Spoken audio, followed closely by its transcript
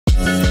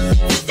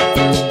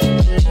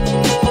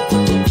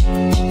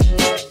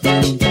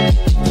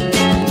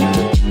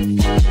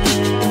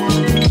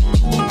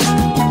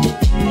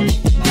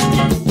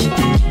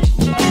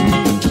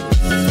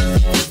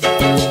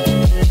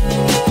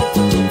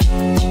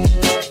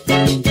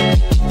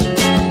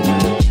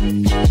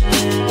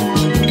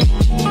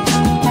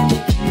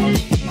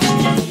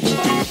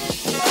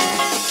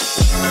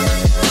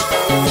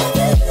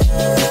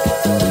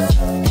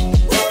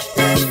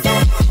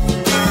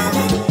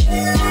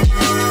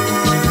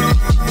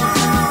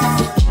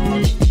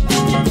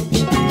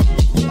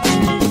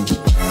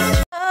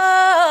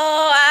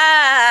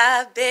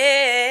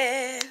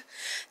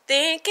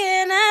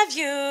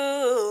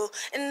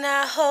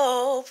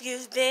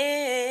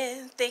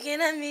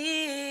thinking of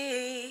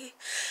me.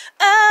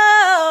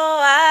 Oh,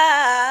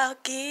 I'll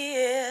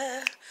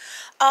give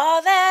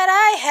all that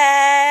I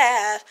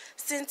have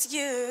since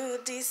you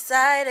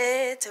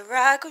decided to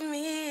rock with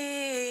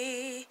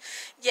me.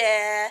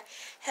 Yeah.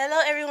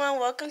 Hello everyone,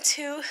 welcome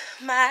to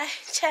my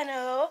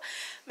channel.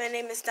 My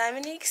name is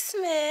Dominique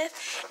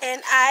Smith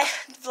and I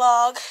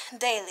vlog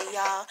daily,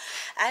 y'all.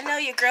 I know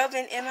your girl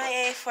been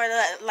MIA for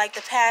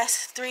the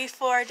past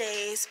 3-4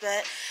 days,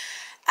 but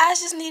I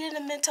just needed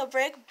a mental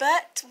break,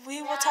 but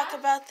we will talk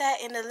about that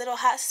in a little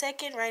hot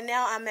second. Right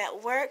now I'm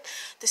at work.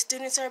 The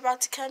students are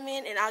about to come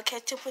in and I'll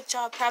catch up with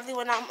y'all probably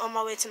when I'm on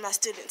my way to my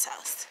student's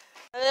house.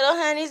 My little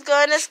honey's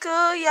going to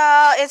school,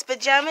 y'all. It's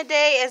pajama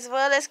day as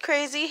well as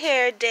crazy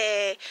hair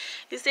day.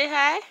 You say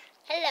hi?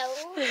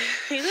 Hello.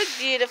 You look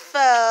beautiful.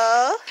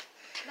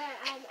 But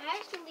I'm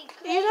actually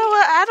crazy. You know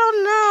what? I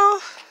don't know.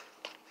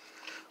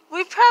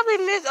 We probably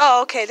missed.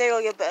 Oh, okay. There you go,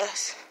 your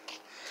bus.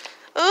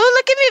 Ooh,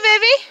 look at me,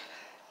 baby.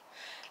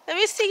 Let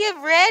me see your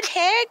red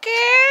hair,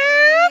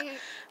 girl.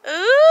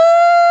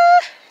 Ooh.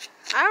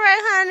 All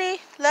right, honey.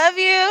 Love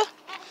you.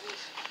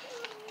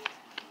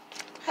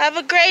 Have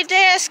a great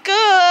day at school.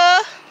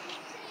 Sorry.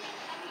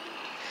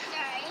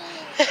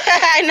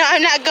 I know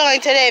I'm not going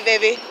today,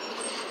 baby.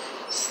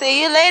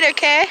 See you later,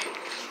 okay?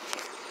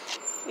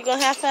 You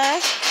gonna have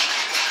fun?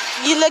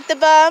 You look the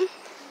bum?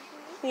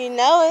 You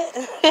know it.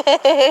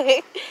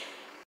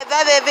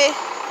 Bye, baby.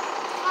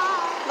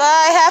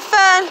 Bye. Have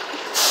fun.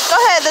 Go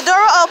ahead. The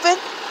door will open.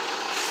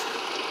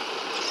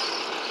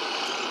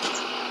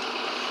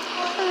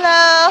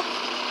 Hello.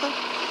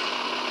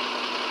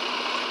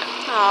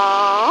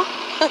 Aww.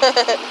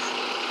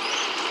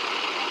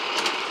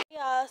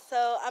 Y'all,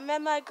 so I'm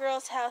at my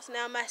girl's house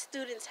now, my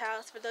student's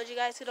house. For those of you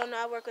guys who don't know,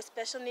 I work with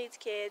special needs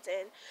kids,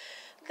 and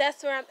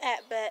that's where I'm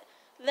at. But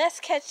let's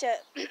catch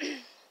up.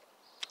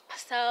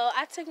 So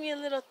I took me a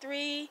little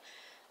 3-4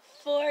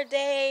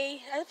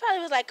 day, it probably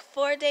was like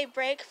 4-day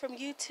break from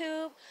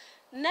YouTube.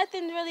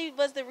 Nothing really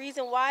was the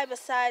reason why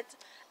besides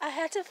I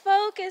had to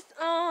focus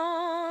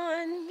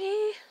on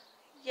me.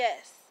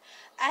 Yes,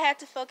 I had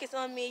to focus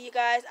on me, you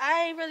guys.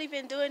 I ain't really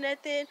been doing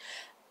nothing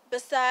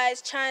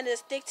besides trying to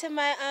stick to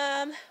my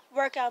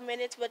workout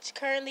minutes, which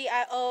currently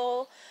I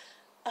owe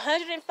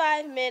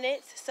 105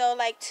 minutes. So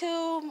like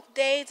 2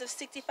 days of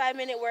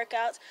 65-minute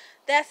workouts.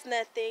 That's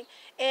nothing.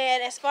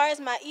 And as far as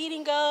my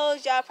eating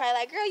goes, y'all probably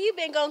like, girl, you've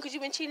been going because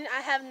you've been cheating.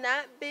 I have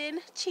not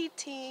been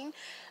cheating.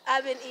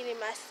 I've been eating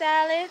my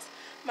salads,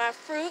 my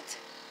fruit,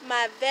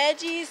 my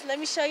veggies. Let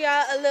me show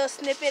y'all a little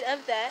snippet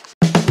of that.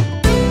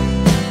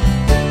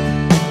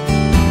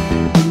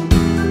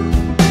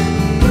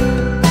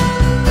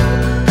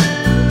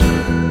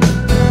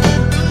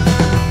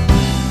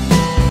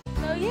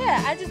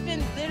 I just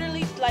been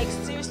literally, like,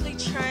 seriously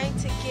trying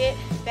to get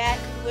back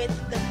with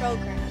the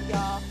program,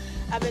 y'all.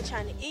 I've been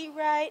trying to eat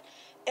right,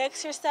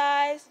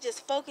 exercise,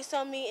 just focus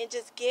on me, and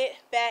just get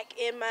back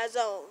in my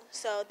zone.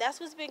 So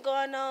that's what's been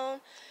going on.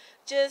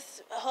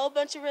 Just a whole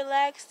bunch of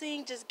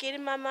relaxing, just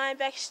getting my mind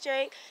back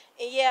straight.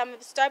 And yeah, I'm going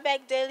to start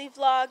back daily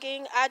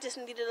vlogging. I just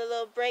needed a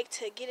little break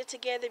to get it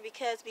together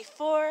because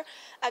before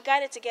I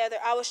got it together,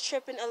 I was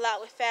tripping a lot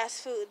with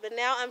fast food. But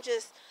now I'm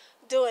just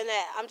doing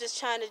that. I'm just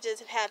trying to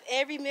just have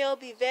every meal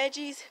be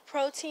veggies,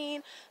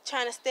 protein,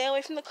 trying to stay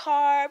away from the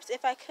carbs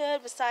if I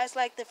could, besides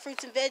like the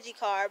fruits and veggie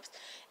carbs.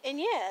 And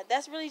yeah,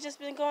 that's really just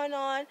been going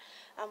on.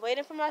 I'm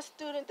waiting for my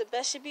student. The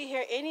bus should be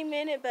here any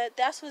minute, but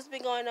that's what's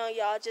been going on,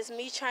 y'all. Just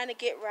me trying to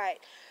get right.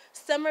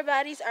 Summer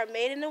bodies are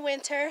made in the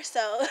winter,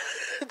 so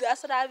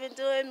that's what I've been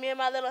doing. Me and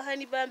my little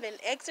honey bun been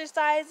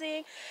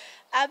exercising.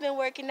 I've been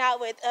working out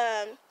with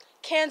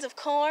cans of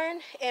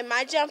corn and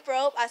my jump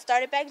rope. I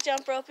started back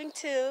jump roping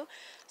too.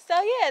 So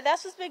yeah,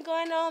 that's what's been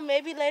going on.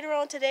 Maybe later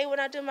on today when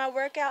I do my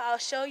workout, I'll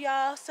show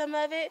y'all some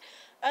of it.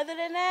 Other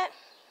than that,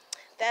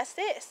 that's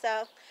it.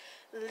 So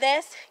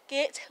let's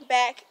get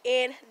back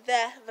in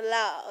the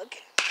vlog.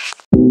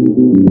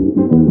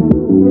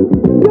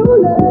 Your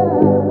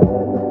love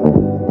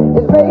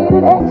is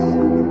rated X.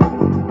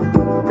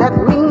 That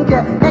means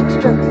you're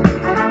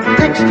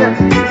extraordinary.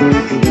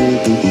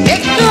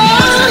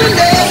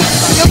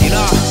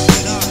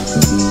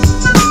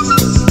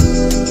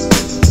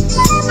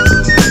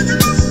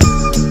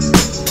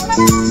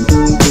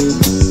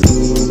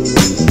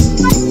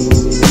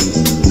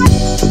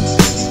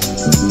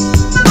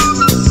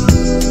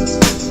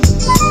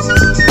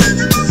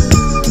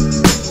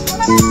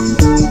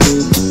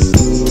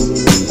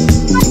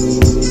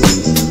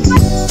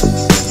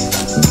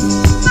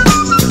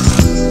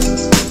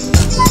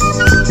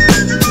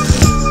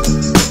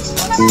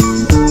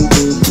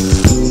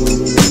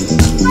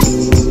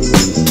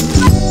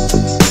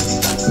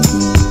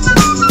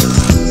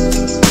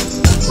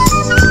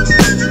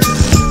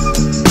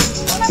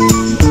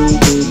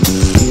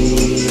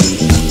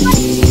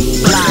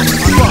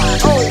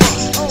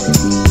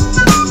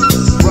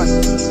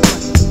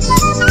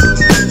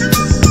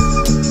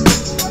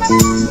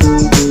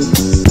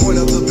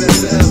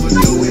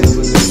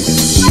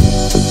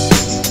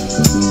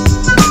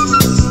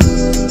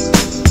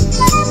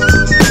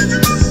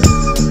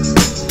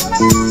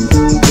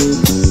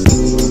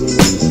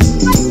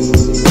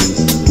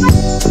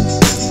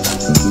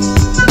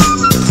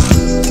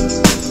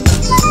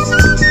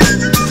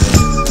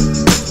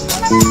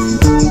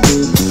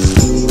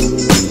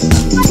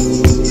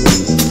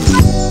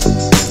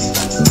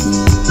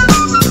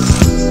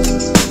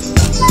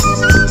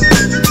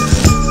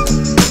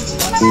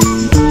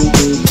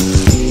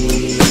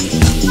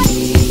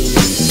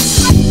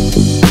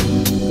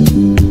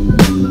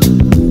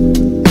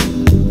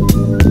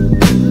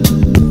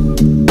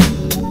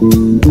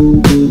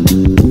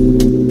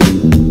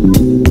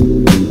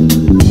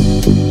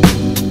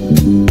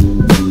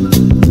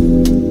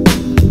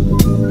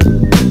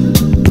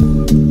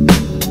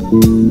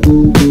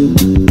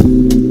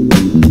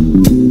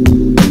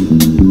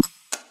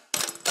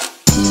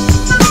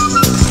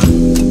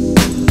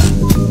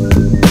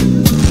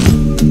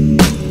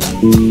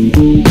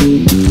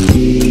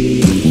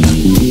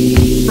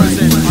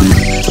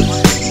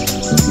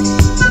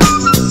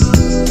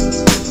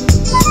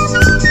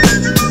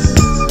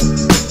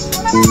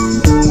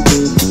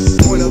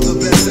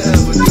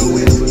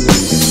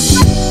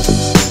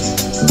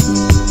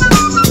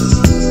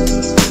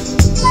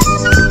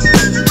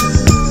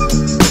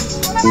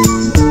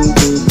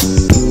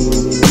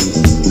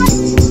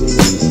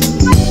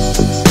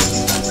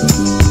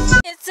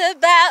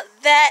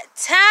 that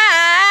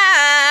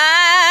time.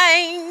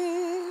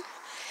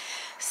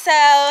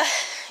 So,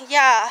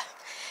 yeah,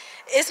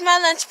 it's my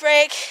lunch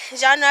break.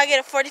 As y'all know, I get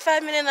a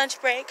 45-minute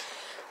lunch break,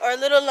 or a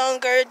little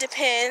longer, it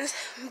depends.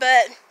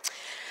 But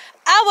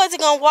I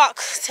wasn't gonna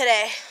walk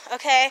today,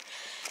 okay?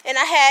 And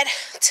I had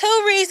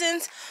 2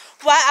 reasons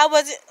why I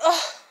wasn't.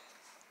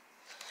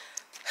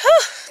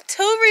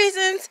 Two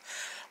reasons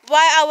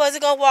why I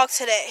wasn't gonna walk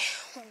today.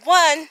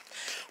 One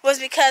was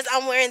because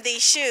I'm wearing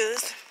these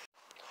shoes.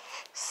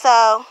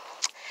 So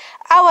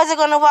I wasn't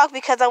gonna walk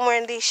because I'm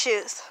wearing these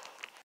shoes.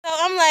 So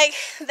I'm like,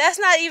 that's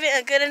not even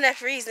a good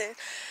enough reason.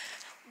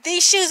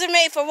 These shoes are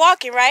made for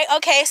walking, right?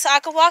 Okay, so I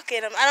can walk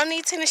in them. I don't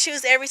need tennis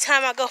shoes every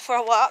time I go for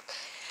a walk.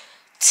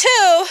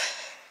 2,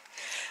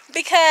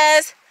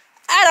 because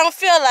I don't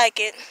feel like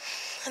it.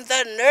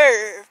 The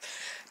nerve.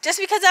 Just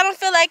because I don't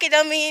feel like it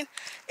don't mean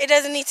it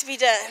doesn't need to be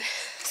done.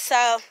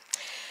 So,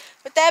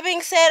 with that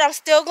being said, I'm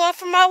still going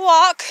for my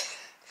walk.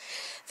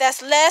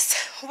 That's less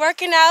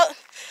working out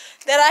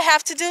that I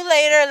have to do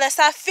later unless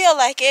I feel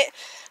like it.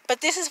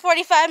 But this is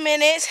 45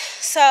 minutes,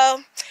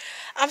 so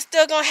I'm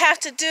still going to have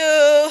to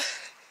do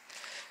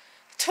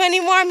 20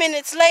 more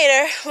minutes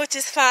later, which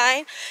is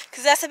fine,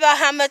 because that's about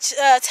how much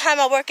time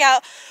I work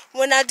out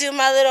when I do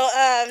my little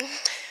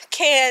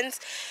cans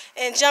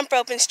and jump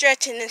rope and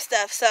stretching and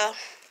stuff. So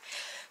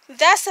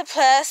that's a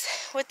plus.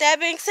 With that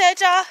being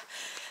said, y'all,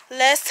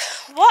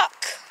 let's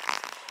walk.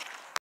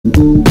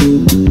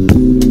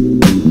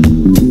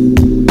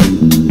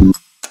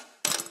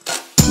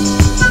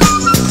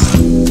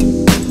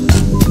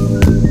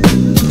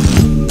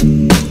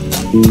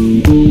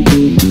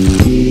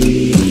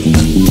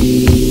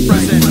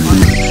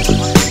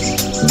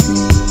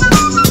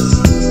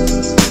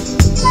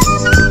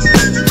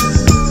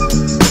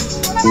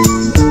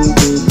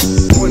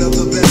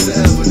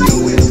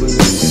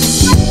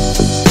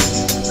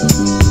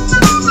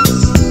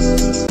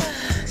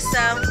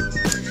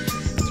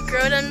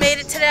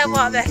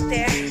 Walk back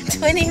there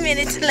 20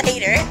 minutes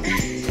later.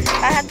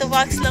 I have to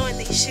walk slow in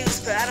these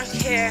shoes, but I don't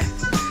care.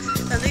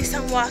 At least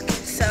I'm walking.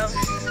 So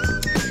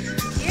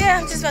yeah,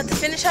 I'm just about to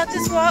finish out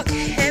this walk,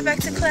 head back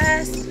to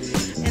class,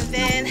 and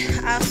then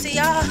I'll see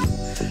y'all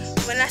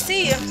when I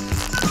see you.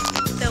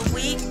 The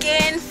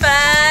weekend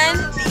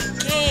fun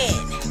begin.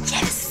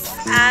 Yes,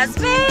 I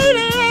made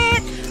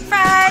it.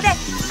 Friday,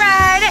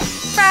 Friday,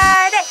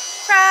 Friday,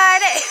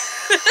 Friday.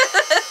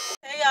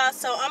 Hey y'all,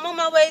 so I'm on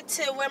my way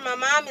to where my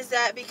mom is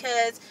at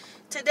because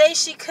today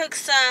she cooked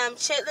some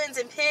chitlins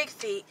and pig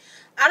feet.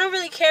 I don't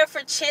really care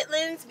for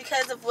chitlins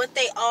because of what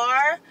they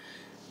are,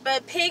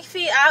 but pig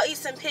feet, I'll eat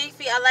some pig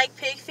feet. I like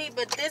pig feet,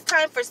 but this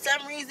time for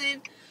some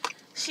reason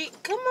she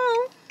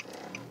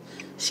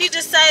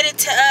decided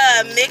to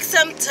mix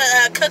them,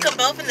 to cook them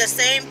both in the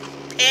same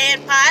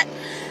pot.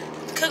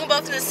 Cook them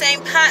both in the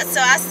same pot.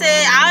 So I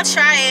said I'll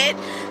try it.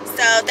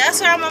 So that's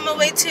where I'm on my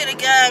way to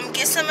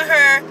get some of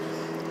her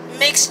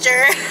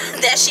mixture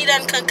that she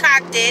done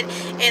concocted,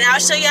 and I'll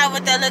show y'all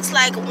what that looks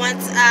like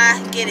once I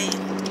get it.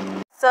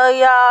 So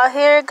y'all,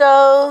 here it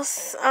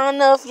goes. I don't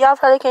know if y'all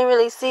probably can't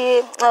really see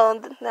it. Oh,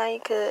 now you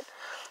could.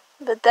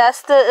 But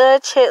that's the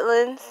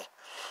chitlins,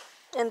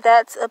 and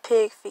that's a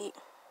pig feet.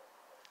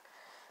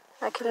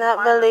 I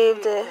cannot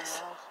believe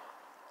this.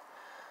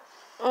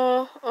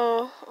 Your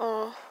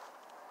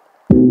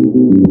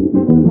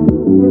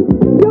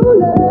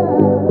love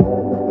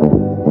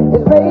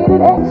is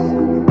rated X.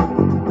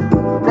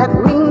 That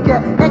means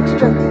you're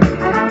extra.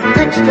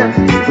 Extraordinary.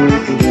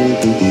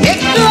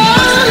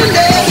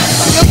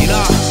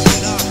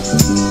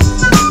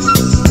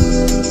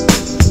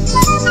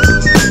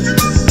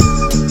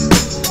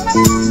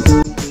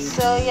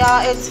 So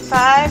y'all, it's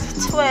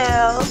 5:12,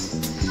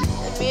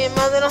 and me and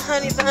my little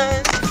honey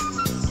bun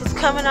is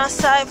coming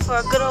outside for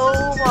a good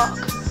old walk.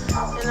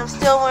 And I'm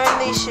still wearing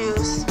these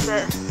shoes,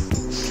 but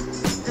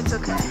it's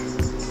okay.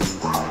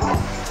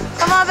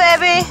 Come on,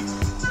 baby.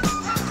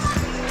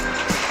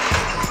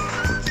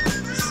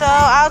 So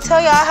I'll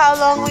tell y'all how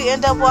long we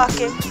end up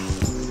walking.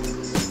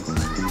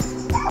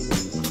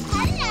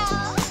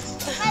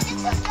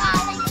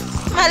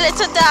 Hello, My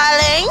little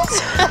darlings.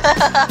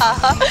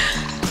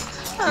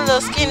 A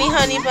little skinny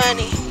honey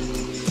bunny.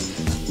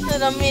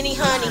 Little mini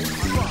honey.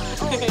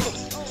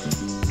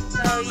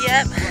 So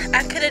yep,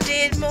 I could have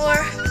did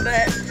more,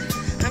 but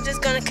I'm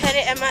just gonna cut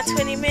it at my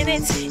 20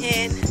 minutes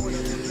and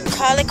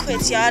call it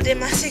quits. Y'all did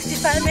my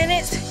 65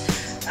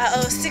 minutes. I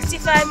owe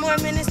 65 more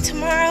minutes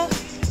tomorrow.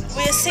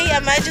 We'll see. I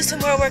might do some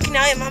more working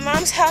out at my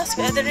mom's house,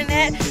 but other than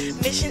that,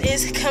 mission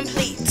is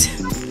complete.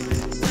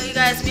 So you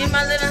guys, me and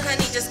my little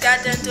honey just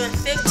got done doing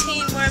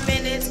 15 more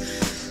minutes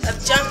of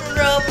jumping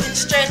rope and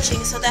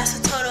stretching. So that's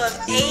a total of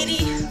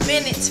 80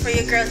 minutes for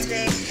your girl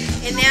today.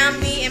 And now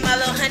me and my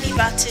little honey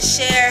about to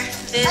share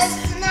this.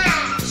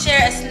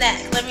 Share a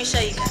snack. Let me show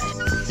you guys.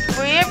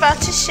 We're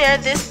about to share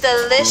this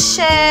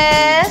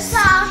delicious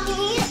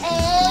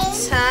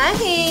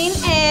tahini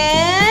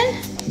and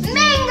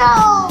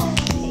mango.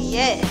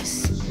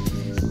 Yes.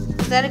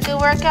 Is that a good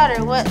workout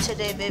or what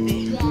today,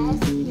 baby?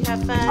 Yes. You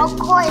have fun? Of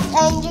course.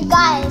 And you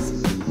guys,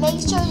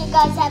 make sure you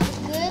guys have a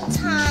good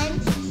time,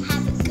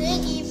 have a good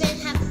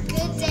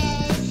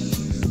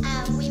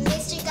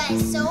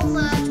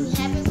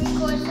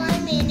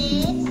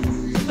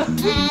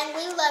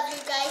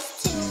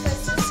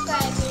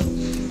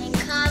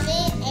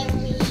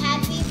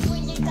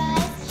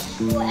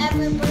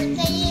whatever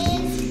birthday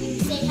is, you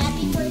say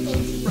happy birthday to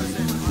your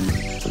mom.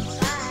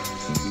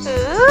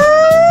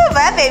 Ooh,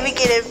 my baby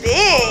getting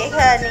big,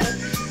 honey.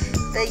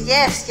 But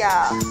yes,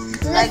 y'all.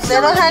 Like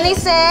little honey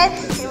said,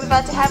 we're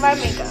about to have our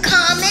makeup.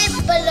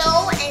 Comment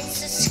below and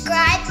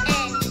subscribe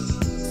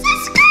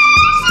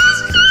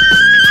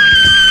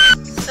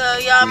So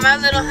y'all, my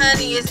little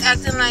honey is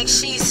acting like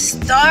she's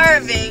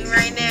starving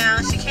right now.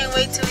 She can't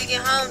wait till we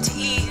get home to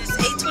eat. It's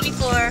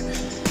 8:24.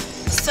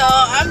 So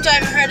I'm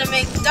driving her to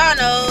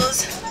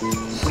McDonald's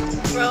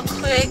real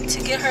quick to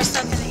get her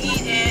something to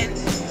eat, and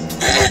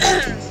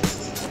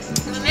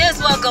we may as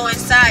well go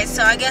inside.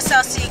 So I guess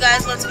I'll see you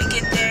guys once we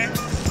get there.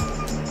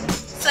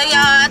 So y'all,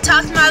 I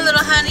talked my little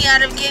honey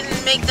out of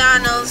getting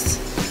McDonald's.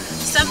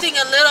 Something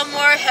a little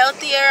more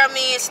healthier. I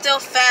mean, it's still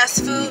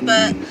fast food,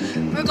 but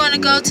we're going to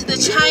go to the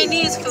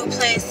Chinese food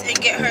place and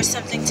get her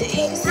something to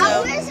eat. So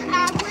I wish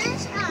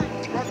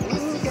the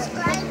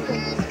subscribers could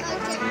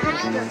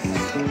have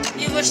some.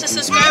 you wish the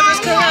subscribers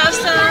could have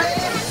some?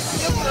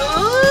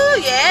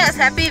 Ooh, yes.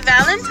 Happy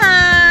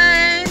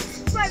Valentine's.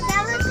 For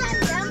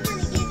Valentine's, I'm going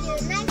to give you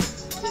a nice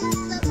kiss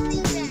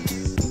lovely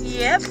bag.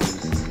 Yep.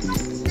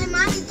 And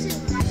mommy too.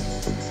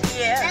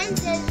 Yeah. And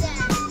there's that.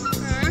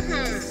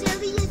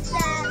 Silly is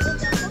that with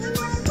the whole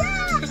wide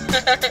world.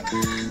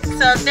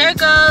 So there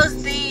goes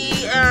the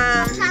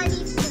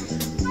Chinese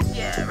food.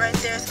 yeah, right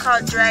there. It's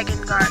called Dragon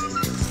Garden.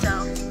 So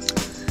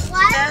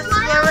Why that's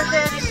where we're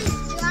headed.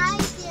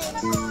 Dragon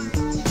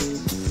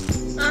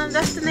Garden?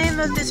 That's the name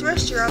of this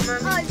restaurant,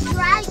 Mommy. Oh,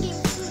 dragon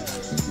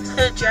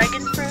food.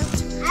 Dragon fruit.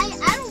 I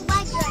don't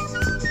like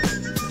dragon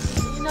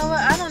food. You know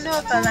what? I don't know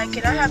if I like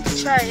it. I have to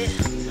try it.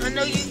 I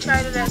know you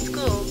tried it at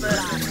school, but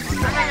I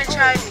haven't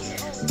tried it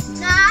yet.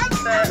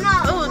 But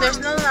oh, there's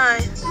no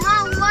line.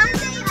 Mom, one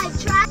day I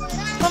tried.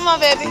 Come on,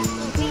 baby.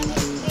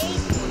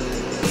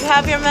 You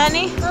have your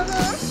money?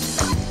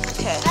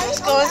 Okay, let's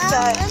go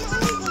inside. I'm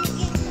only going to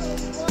give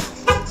him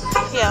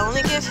one. Yeah,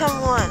 only give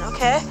him one,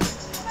 okay?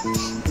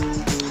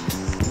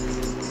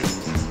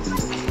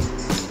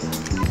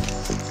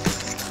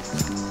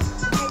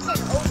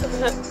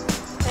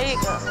 There you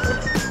go.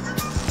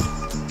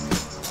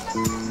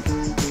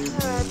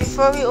 Alright,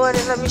 before we order,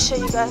 let me show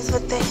you guys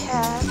what they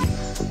have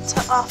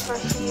to offer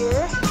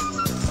here.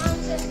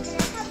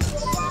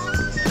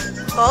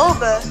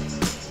 Boba.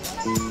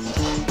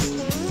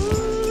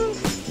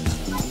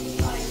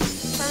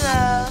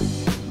 Hello.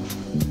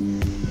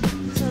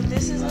 So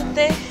this is what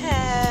they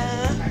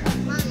have.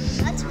 Mom,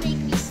 let's make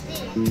me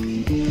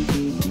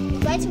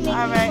sleep. Let's make me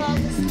fall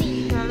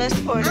asleep. Now let's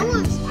order. I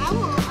want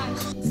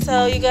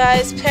So you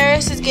guys,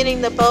 Paris is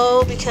getting the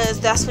bowl because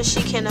that's what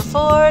she can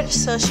afford.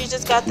 So she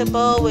just got the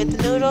bowl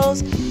with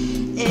noodles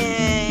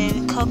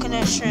and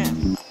coconut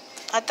shrimp.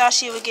 I thought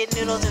she would get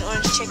noodles and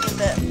orange chicken,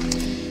 but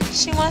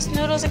she wants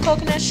noodles and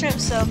coconut shrimp.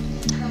 So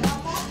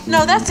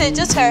no, that's it,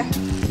 just her.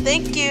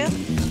 Thank you.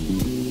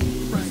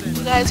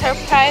 You guys, her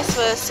price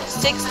was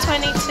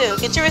 $6.22.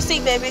 Get your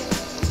receipt, baby.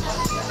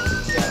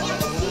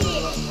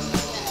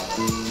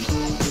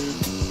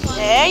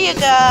 There you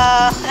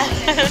go.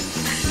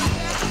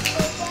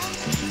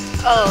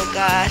 Oh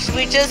gosh,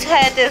 we just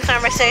had this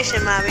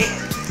conversation, Mommy.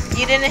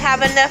 You didn't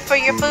have enough for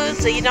your food,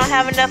 so you don't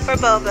have enough for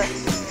boba.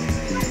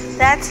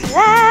 That's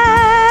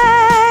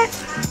life.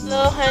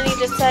 Little honey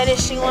decided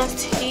she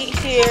wants to eat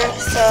here,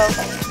 so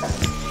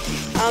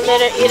I'll let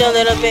her eat a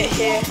little bit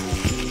here.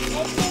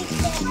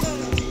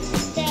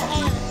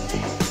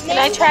 Can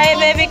I try it,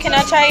 baby? Can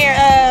I try your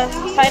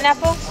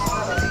pineapple?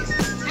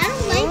 I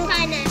don't like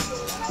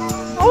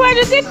pineapple. Oh, I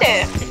just did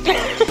that.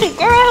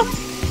 Girl.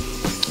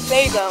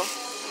 There you go.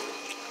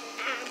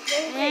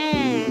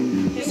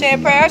 You said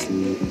your prayers?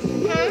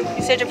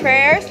 You said your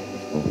prayers?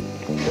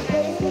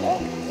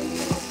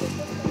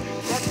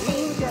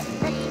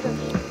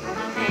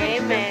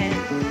 Amen.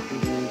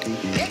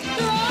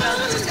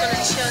 I'm just going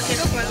to chill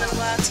here for a little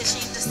while till she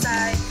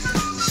decides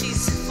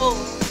she's full.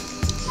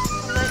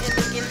 I'm going to end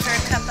up giving her a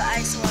cup of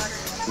ice water.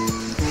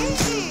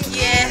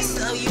 Yes,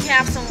 oh, you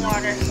have some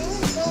water.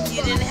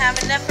 You didn't have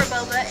enough for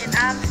boba, and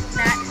I'm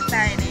not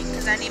buying it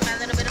because I need my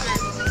little bit of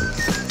money.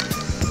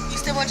 You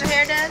still want your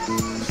hair done?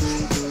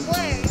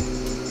 Where?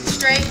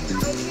 Straight?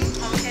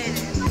 Okay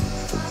then.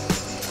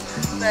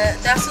 But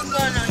that's what's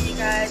going on, you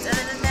guys.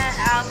 Other than that,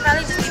 I'll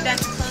probably just be back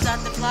to close out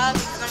the vlog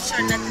because I'm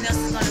sure nothing else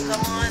is going to go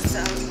on.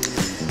 So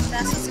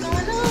that's what's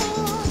going on.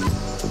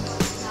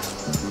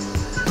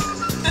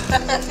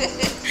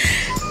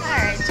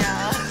 Alright,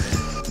 y'all.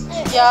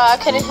 Y'all, I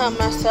couldn't help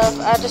myself.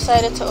 I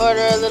decided to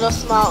order a little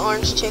small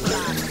orange chicken.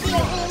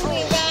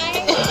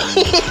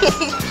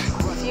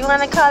 If you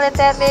want to call it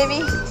that,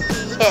 baby,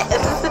 yes.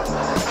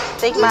 I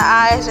think my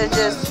eyes are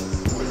just...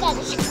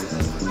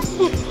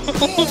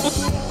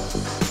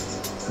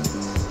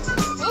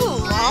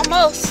 Ooh,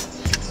 almost.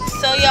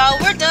 So, y'all,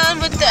 we're done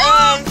with the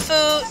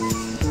food.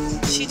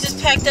 She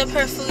just packed up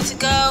her food to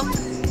go.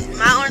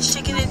 My orange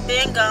chicken has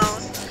been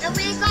gone. And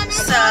we're gonna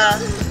So,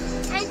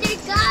 and then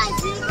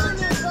guys, we're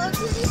gonna go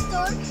to the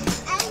store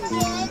and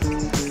get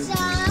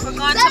some. we're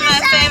going to my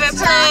favorite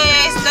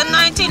place, the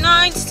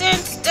 99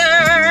 cent store.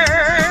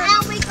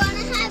 And we're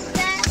gonna have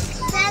that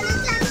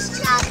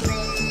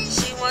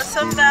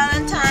some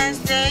Valentine's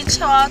Day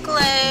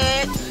chocolate.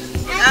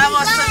 I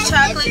want some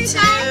chocolate too.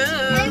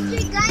 If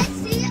you guys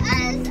see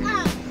us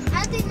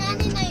at the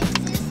 99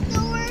 cent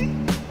store,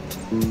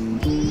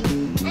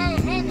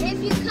 and if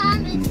you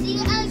come and see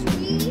us,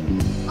 we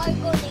are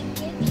going to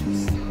give you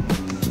some.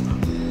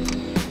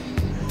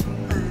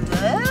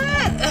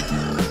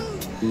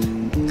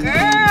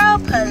 Girl,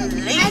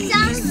 please.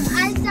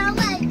 I sound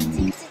like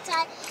Teen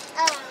Titan.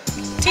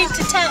 Teen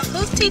Titan.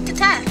 Who's Teen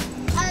Titan?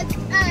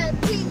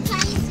 Teen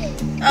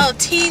Titans. Oh,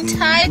 Teen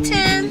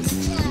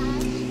Titans. Yeah,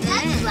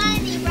 that's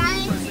funny,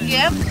 right?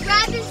 Yep.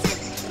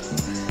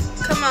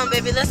 Robinson. Come on,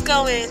 baby. Let's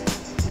go in.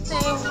 See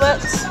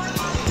what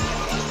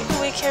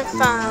we can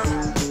find.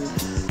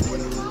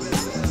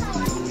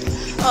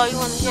 Oh, you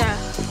want? Yeah.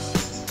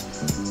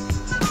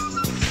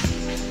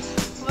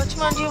 Which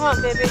one do you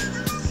want, baby?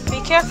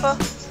 Be careful.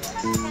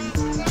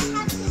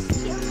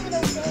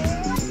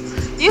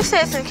 You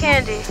said some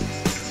candy.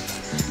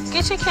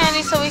 Get your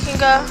candy so we can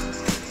go.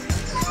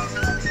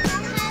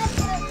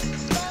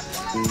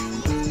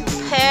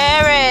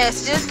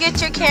 Paris, just get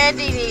your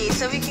candy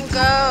so we can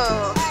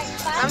go.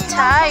 I'm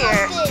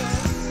tired.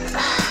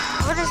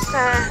 What is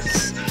that?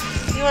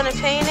 You want to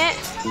paint it?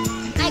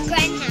 My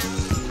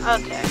grandhouse.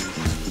 Okay.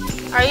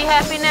 Are you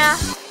happy now?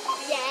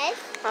 Yes.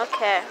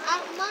 Okay. Mom,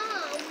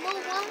 Moana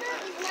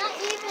is not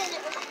even.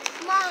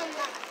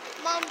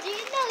 Mom, do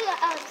you know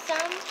that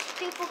some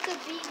people could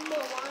beat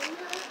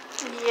Moana?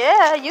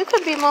 Yeah, you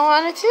could be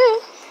Moana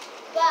too.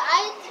 But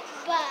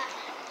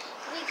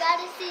we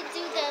gotta do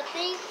the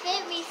thing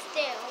fit me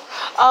still.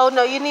 Oh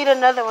no, you need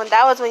another one.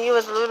 That was when you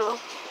was little.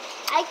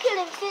 I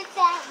couldn't fit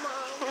that, Mom.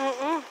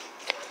 Mm-mm.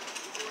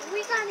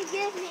 We're gonna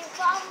give me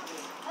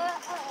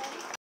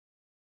probably